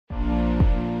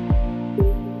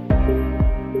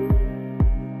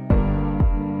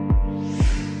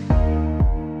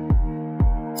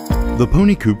The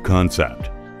Pony Coupe concept,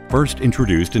 first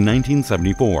introduced in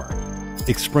 1974,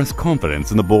 expressed confidence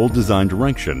in the bold design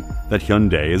direction that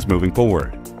Hyundai is moving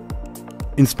forward.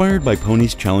 Inspired by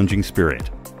Pony's challenging spirit,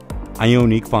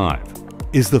 IONIQ 5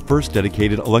 is the first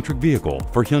dedicated electric vehicle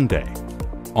for Hyundai,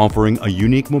 offering a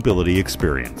unique mobility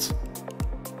experience.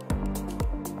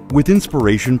 With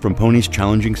inspiration from Pony's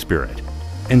challenging spirit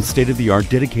and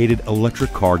state-of-the-art dedicated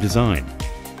electric car design,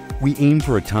 we aim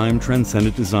for a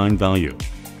time-transcendent design value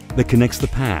that connects the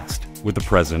past with the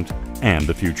present and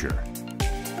the future.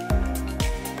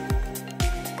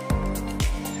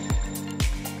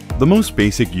 The most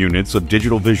basic units of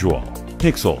digital visual,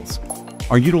 pixels,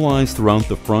 are utilized throughout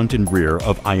the front and rear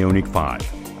of IONIQ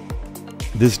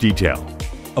 5. This detail,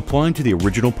 applied to the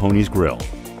original Pony's grille,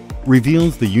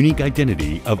 reveals the unique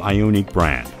identity of IONIQ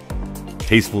brand,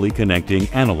 tastefully connecting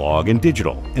analog and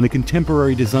digital in a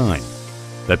contemporary design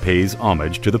that pays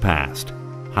homage to the past,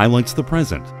 highlights the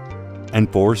present, and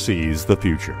foresees the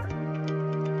future.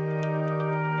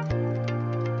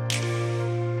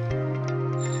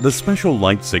 The special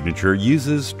light signature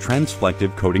uses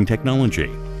transflective coating technology,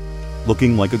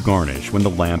 looking like a garnish when the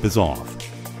lamp is off,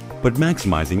 but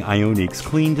maximizing IONIQ's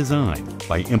clean design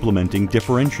by implementing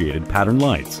differentiated pattern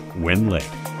lights when lit.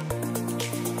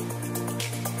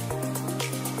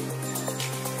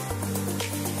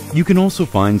 You can also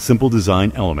find simple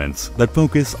design elements that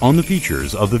focus on the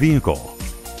features of the vehicle.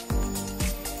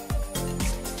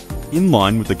 In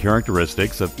line with the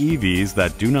characteristics of EVs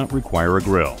that do not require a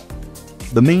grille,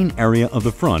 the main area of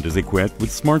the front is equipped with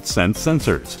SmartSense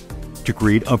sensors to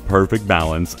create a perfect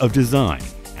balance of design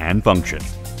and function.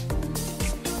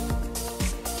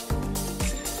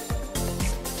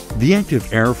 The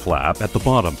active air flap at the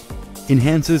bottom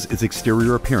enhances its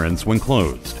exterior appearance when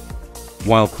closed,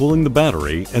 while cooling the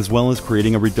battery as well as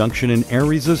creating a reduction in air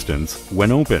resistance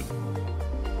when open.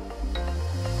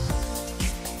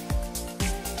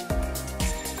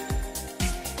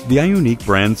 The IONIQ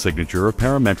brand signature of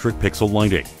parametric pixel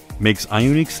lighting makes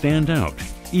IONIQ stand out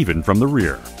even from the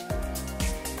rear.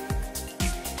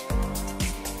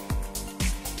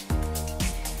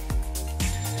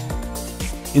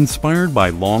 Inspired by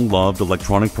long-loved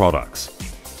electronic products,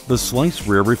 the sliced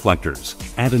rear reflectors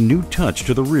add a new touch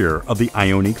to the rear of the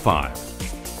IONIQ 5.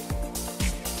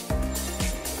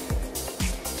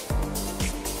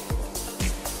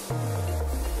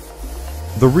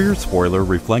 The rear spoiler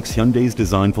reflects Hyundai's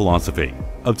design philosophy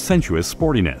of sensuous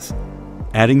sportiness,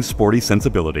 adding sporty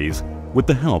sensibilities with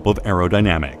the help of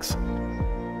aerodynamics.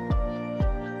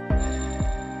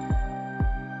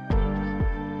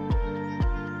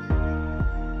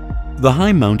 The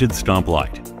high-mounted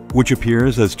stoplight, which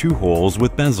appears as two holes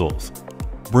with bezels,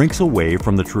 breaks away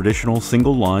from the traditional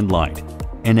single-line light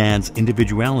and adds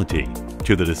individuality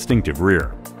to the distinctive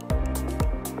rear.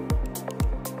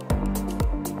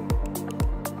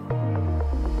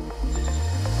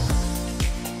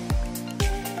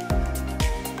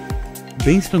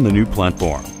 Based on the new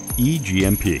platform,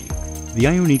 eGMP, the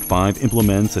IONIQ 5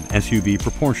 implements an SUV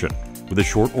proportion with a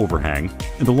short overhang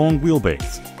and a long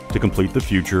wheelbase to complete the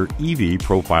future EV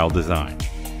profile design.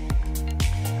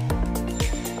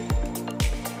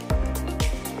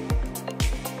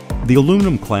 The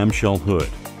aluminum clamshell hood,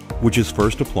 which is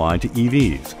first applied to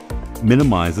EVs,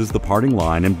 minimizes the parting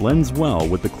line and blends well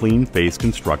with the clean face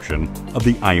construction of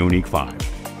the IONIQ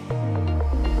 5.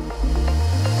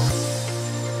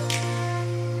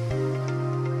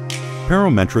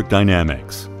 Parametric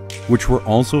dynamics, which were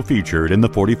also featured in the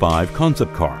 45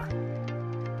 concept car,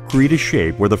 create a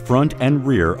shape where the front and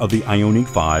rear of the IONIQ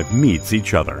 5 meets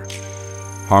each other,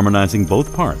 harmonizing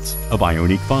both parts of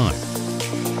IONIQ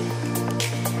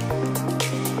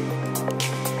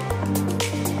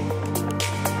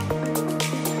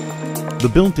 5. The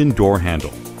built-in door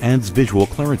handle adds visual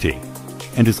clarity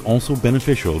and is also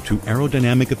beneficial to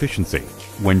aerodynamic efficiency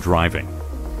when driving.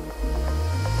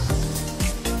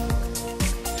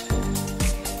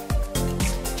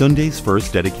 Hyundai's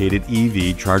first dedicated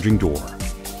EV charging door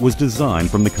was designed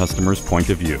from the customer's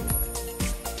point of view.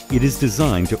 It is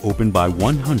designed to open by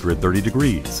 130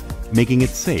 degrees, making it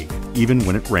safe even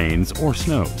when it rains or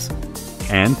snows.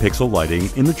 And pixel lighting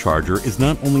in the charger is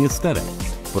not only aesthetic,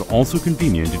 but also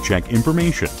convenient to check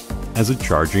information as a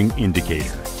charging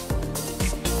indicator.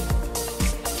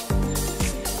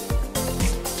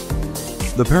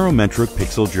 The parametric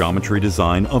pixel geometry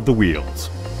design of the wheels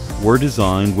were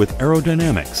designed with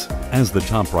aerodynamics as the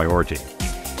top priority.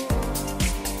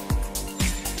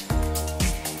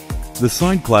 The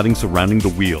side cladding surrounding the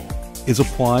wheel is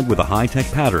applied with a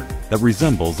high-tech pattern that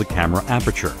resembles a camera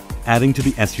aperture, adding to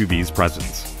the SUV's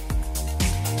presence.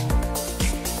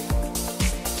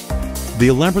 The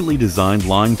elaborately designed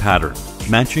line pattern,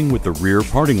 matching with the rear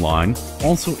parting line,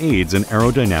 also aids in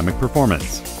aerodynamic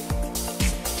performance.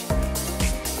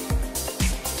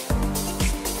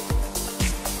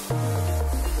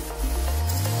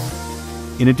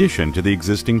 In addition to the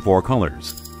existing 4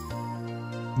 colors,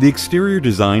 the exterior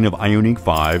design of IONIQ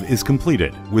 5 is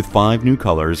completed with 5 new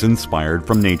colors inspired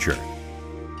from nature.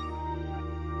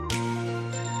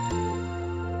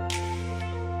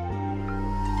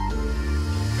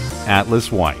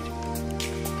 Atlas White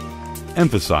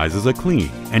emphasizes a clean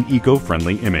and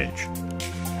eco-friendly image.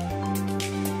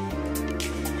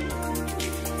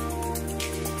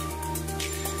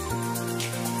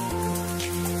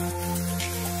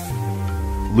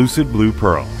 Lucid Blue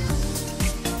Pearl,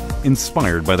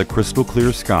 inspired by the crystal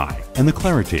clear sky and the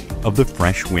clarity of the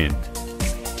fresh wind.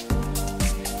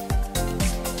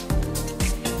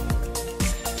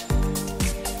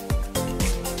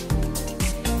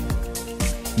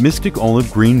 Mystic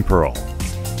Olive Green Pearl,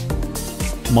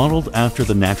 modeled after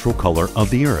the natural color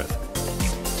of the earth.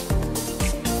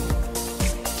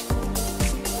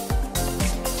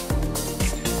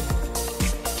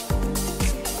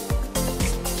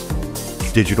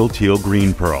 Digital Teal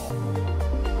Green Pearl,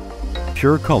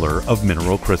 pure color of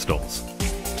mineral crystals.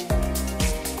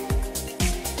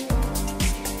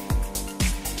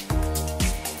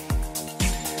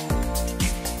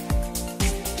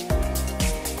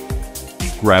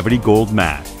 Gravity Gold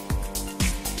Matte,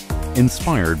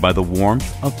 inspired by the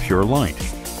warmth of pure light.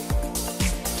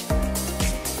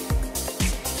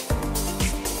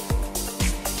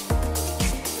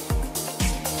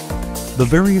 The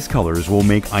various colors will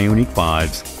make IONIQ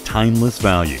 5's timeless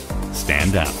value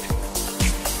stand out.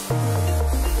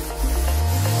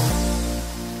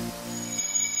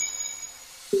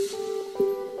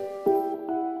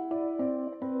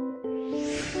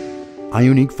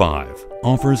 IONIQ 5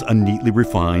 offers a neatly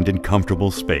refined and comfortable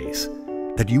space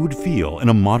that you would feel in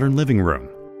a modern living room.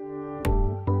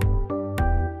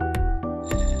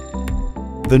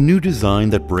 The new design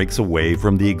that breaks away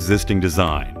from the existing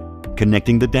design,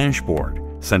 connecting the dashboard,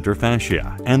 center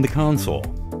fascia, and the console,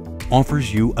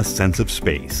 offers you a sense of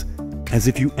space, as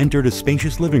if you entered a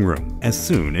spacious living room as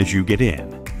soon as you get in.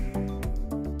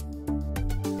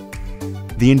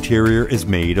 The interior is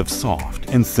made of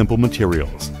soft and simple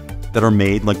materials that are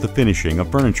made like the finishing of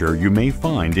furniture you may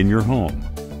find in your home,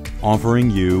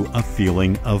 offering you a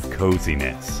feeling of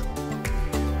coziness.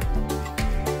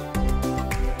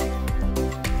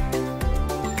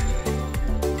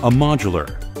 A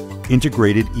modular,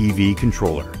 integrated EV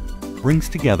controller brings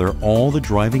together all the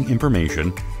driving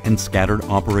information and scattered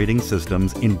operating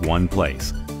systems in one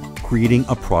place, creating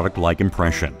a product-like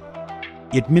impression.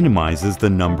 It minimizes the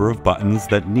number of buttons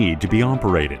that need to be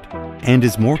operated and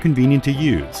is more convenient to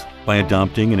use by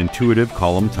adopting an intuitive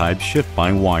column-type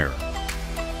shift-by-wire.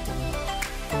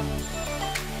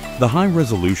 The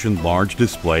high-resolution large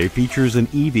display features an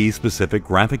EV-specific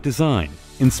graphic design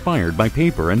inspired by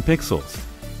paper and pixels.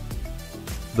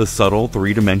 The subtle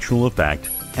three-dimensional effect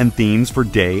and themes for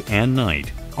day and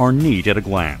night are neat at a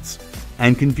glance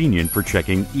and convenient for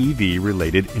checking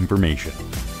EV-related information.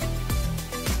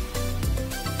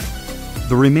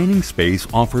 The remaining space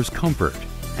offers comfort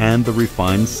and the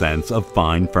refined sense of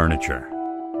fine furniture.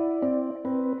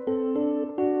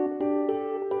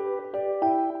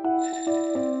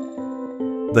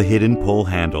 The hidden pull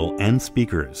handle and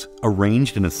speakers,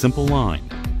 arranged in a simple line,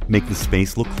 make the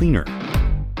space look cleaner.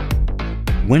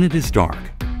 When it is dark,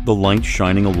 the light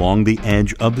shining along the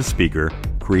edge of the speaker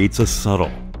creates a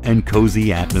subtle and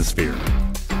cozy atmosphere.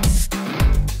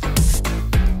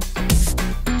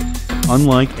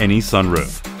 Unlike any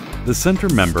sunroof, the center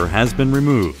member has been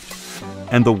removed,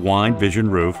 and the wide vision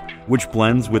roof, which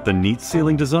blends with the neat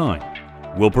ceiling design,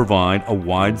 will provide a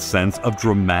wide sense of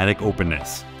dramatic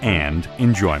openness and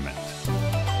enjoyment.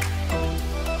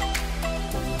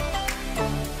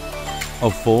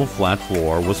 A full flat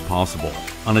floor was possible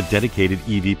on a dedicated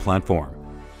EV platform,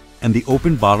 and the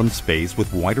open bottom space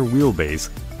with wider wheelbase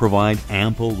provide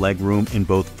ample legroom in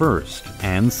both first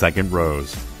and second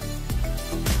rows.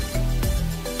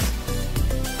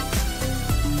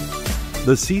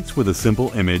 The seats with a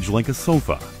simple image like a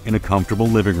sofa in a comfortable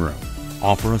living room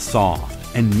offer a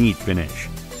soft and neat finish.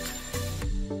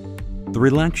 The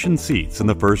relaxation seats in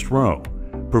the first row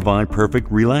provide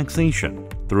perfect relaxation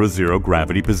through a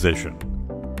zero-gravity position.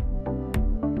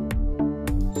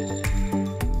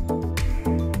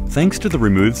 Thanks to the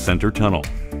removed center tunnel,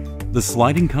 the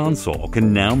sliding console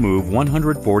can now move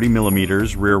 140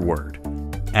 millimeters rearward,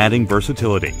 adding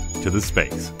versatility to the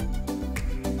space.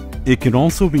 It can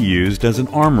also be used as an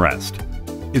armrest.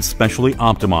 It's specially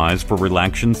optimized for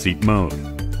relaxation seat mode.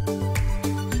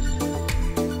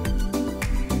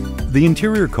 The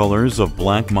interior colors of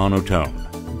black monotone,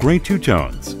 gray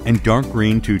two-tones, and dark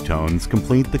green two-tones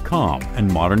complete the calm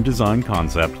and modern design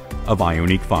concept of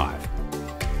IONIQ 5.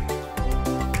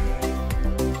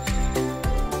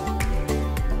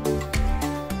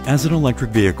 As an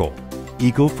electric vehicle,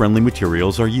 eco-friendly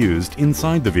materials are used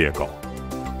inside the vehicle.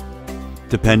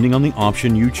 Depending on the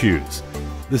option you choose,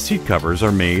 the seat covers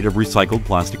are made of recycled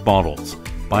plastic bottles,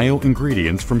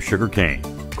 bio-ingredients from sugarcane,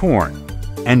 corn,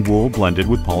 and wool blended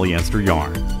with polyester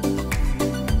yarn.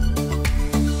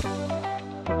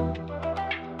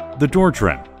 The door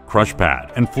trim, crush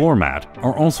pad, and floor mat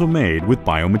are also made with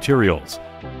biomaterials.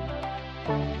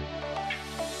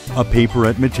 A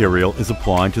paperette material is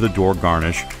applied to the door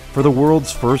garnish for the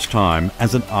world's first time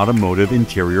as an automotive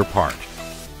interior part.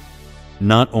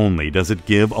 Not only does it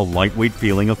give a lightweight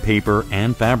feeling of paper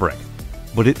and fabric,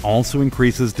 but it also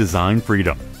increases design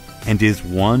freedom and is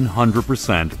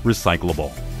 100%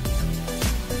 recyclable.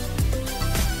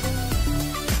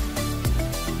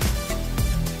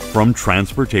 From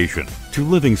transportation to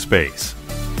living space,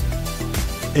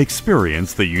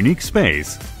 experience the unique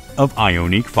space of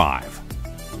IONIQ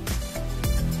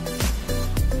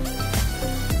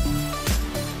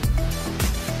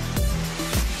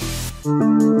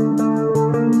 5.